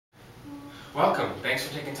Welcome. Thanks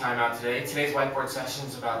for taking time out today. Today's whiteboard session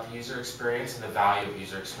is about the user experience and the value of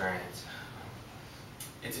user experience.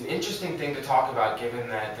 It's an interesting thing to talk about given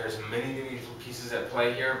that there's many different pieces at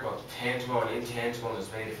play here, both tangible and intangible, and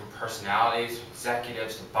there's many different personalities, from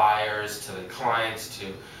executives to buyers to the clients to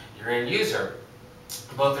your end user.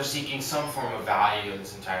 Both are seeking some form of value in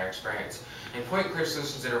this entire experience. And Point Clear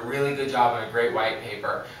Solutions did a really good job on a great white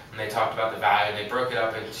paper, and they talked about the value. They broke it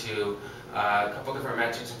up into a couple different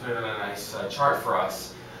metrics and put it on a nice chart for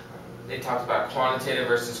us. They talked about quantitative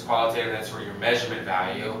versus qualitative, that's where your measurement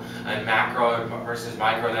value, and macro versus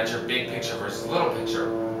micro, that's your big picture versus little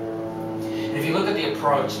picture. And if you look at the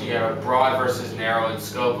approach, you have a broad versus narrow in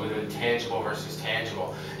scope with a tangible versus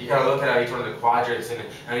tangible. You got to look at how each one of the quadrants and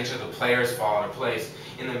how each of the players fall into place.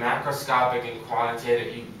 In the macroscopic and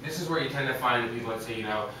quantitative, this is where you tend to find people that say,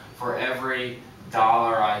 for every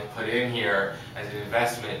dollar I put in here as an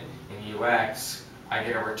investment in UX, I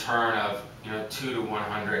get a return of $2 to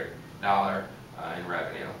 $100 in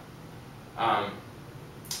revenue.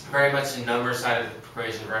 Very much the number side of the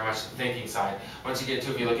equation, very much the thinking side. Once you get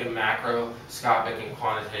to, if you look at macroscopic and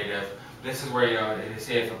quantitative, this is where they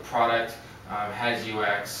say if a product has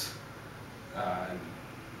UX,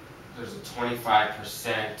 there's a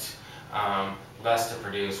 25% less to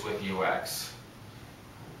produce with UX.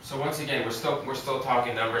 So once again, we're still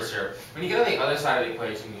talking numbers here. When you get on the other side of the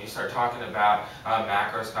equation, you start talking about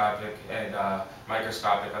macroscopic and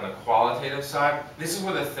microscopic on the qualitative side. This is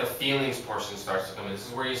where the feelings portion starts to come in. This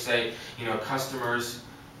is where you say, customers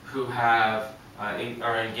who are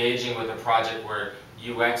engaging with a project where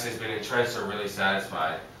UX has been entrenched are really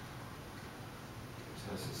satisfied.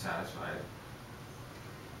 So this is satisfied.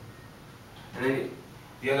 And then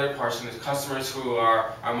the other portion is customers who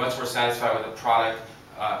are much more satisfied with the product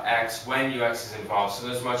X when UX is involved. So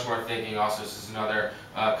there's much more thinking also. This is another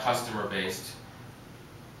customer-based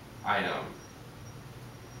item.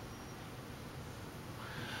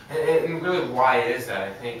 And really, why is that?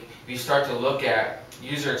 I think if you start to look at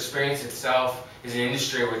user experience itself is an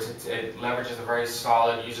industry which it leverages a very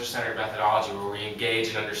solid user-centered methodology where we engage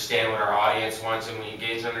and understand what our audience wants, and we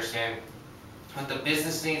engage and understand what the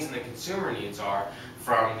business needs and the consumer needs are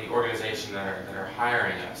from the organization that are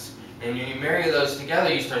hiring us. And when you marry those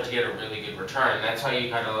together, you start to get a really good return. And that's how you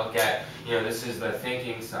kind of look at, this is the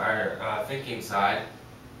thinking side,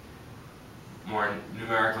 more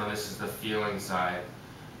numerical, and this is the feeling side.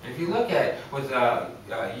 And if you look at with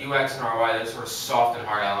UX and ROI, there's sort of soft and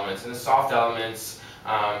hard elements. And the soft elements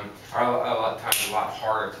are a lot of times a lot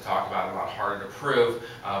harder to talk about, a lot harder to prove,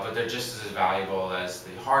 but they're just as valuable as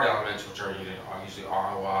the hard elements, which are usually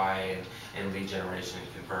ROI and lead generation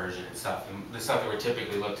and conversion and stuff, and the stuff that we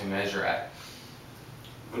typically look to measure at.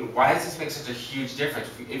 Why does this make such a huge difference?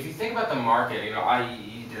 If you think about the market,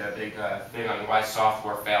 IEE did a big thing on why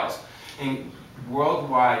software fails. And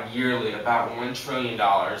worldwide, yearly, about $1 trillion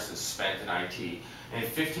is spent in IT, and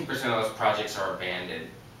 15% of those projects are abandoned.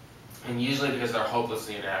 And usually because they're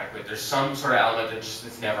hopelessly inadequate, there's some sort of element that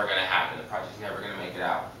it's never going to happen. The project's never going to make it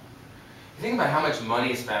out. You think about how much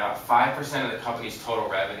money is spent, about 5% of the company's total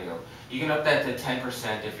revenue. You can up that to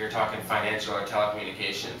 10% if you're talking financial or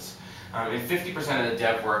telecommunications. And 50% of the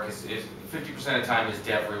dev work is 50% of the time is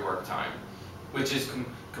dev rework time, which is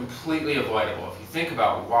completely avoidable. If you think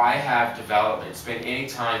about why have development spend any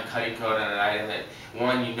time cutting code on an item that,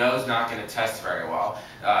 one, is not going to test very well,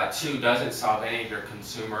 two, doesn't solve any of your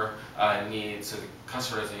consumer needs, so the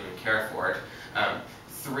customer doesn't even care for it,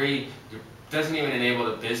 three, doesn't even enable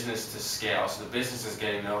the business to scale, so the business is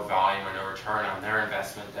getting no volume or no return on their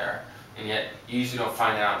investment there. And yet, you usually don't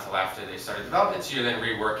find out until after they started development, so you're then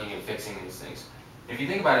reworking and fixing these things. If you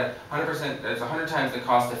think about it, 100%, there's 100 times the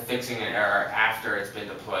cost of fixing an error after it's been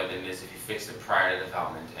deployed than it is if you fixed it prior to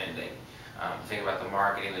development ending. Think about the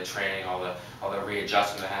marketing, the training, all the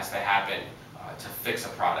readjustment that has to happen to fix a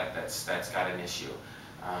product that's got an issue.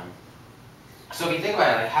 So if you think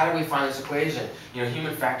about it, how do we find this equation?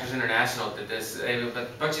 Human Factors International did this. They have a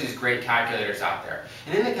bunch of these great calculators out there.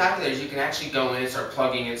 And in the calculators, you can actually go in and start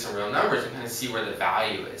plugging in some real numbers and kind of see where the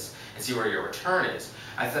value is and see where your return is.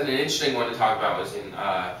 I thought an interesting one to talk about was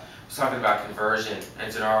talking about conversion, and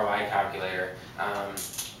it's an ROI calculator. And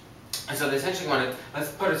so they essentially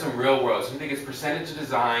let's put it some real world. So we think it's percentage of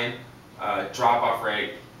design, drop-off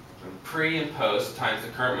rate, pre and post times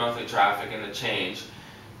the current monthly traffic and the change.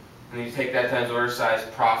 And then you take that times order size,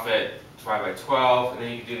 profit, divide by 12, and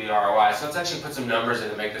then you can do the ROI. So let's actually put some numbers in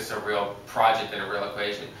to make this a real project and a real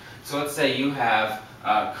equation. So let's say you have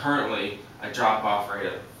currently a drop-off rate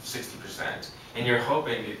of 60%, and you're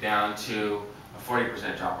hoping to get down to a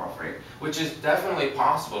 40% drop-off rate, which is definitely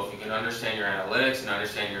possible if you can understand your analytics and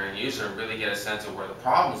understand your end user and really get a sense of where the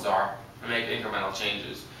problems are. and make incremental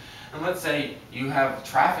changes. And let's say you have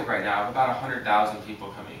traffic right now of about 100,000 people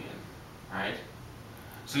coming in, right?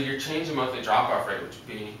 So your change in monthly drop-off rate would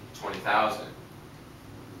be 20,000.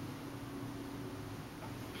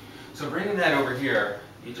 So bringing that over here,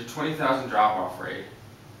 you get your 20,000 drop-off rate.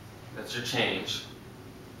 That's your change.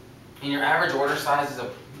 And your average order size is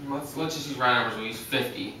let's just use round numbers, we'll use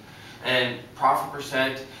 50. And profit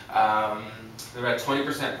percent, they're about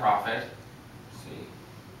 20% profit. Let's see.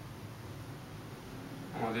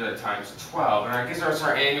 And we'll do that times 12. And I guess that's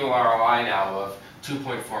our annual ROI now of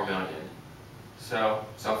 2.4 million. So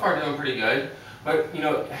far doing pretty good. But, you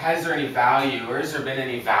know, has there any value, or has there been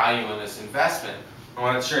any value in this investment? I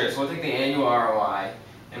want to share it. So we'll take the annual ROI,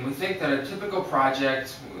 and we think that a typical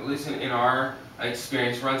project, at least in our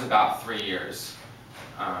experience, runs about 3 years.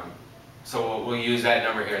 So we'll use that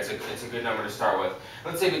number here. It's a good number to start with.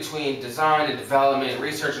 Let's say between design and development,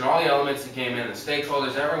 research, and all the elements that came in, the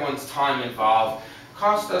stakeholders, everyone's time involved,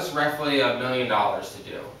 cost us roughly $1 million to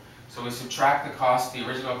do. So we subtract the cost, the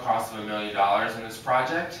original cost of $1 million in this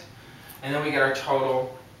project, and then we get our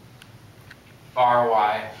total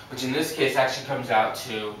ROI, which in this case actually comes out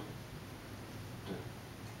to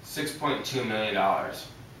 $6.2 million.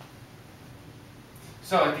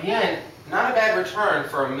 So at the end, not a bad return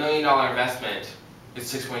for $1 million investment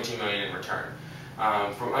is $6.2 million in return.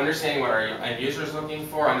 From understanding what our end user is looking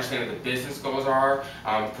for, understanding what the business goals are,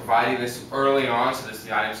 providing this early on so that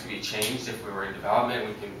the items can be changed. If we were in development,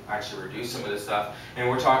 we can actually reduce some of this stuff. And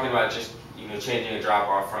we're talking about just changing a drop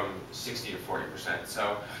off from 60 to 40%.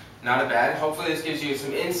 So not a bad. Hopefully this gives you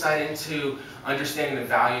some insight into understanding the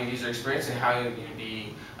value of user experience and how you can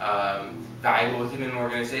be valuable within an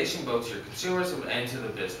organization, both to your consumers and to the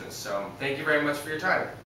business. So thank you very much for your time.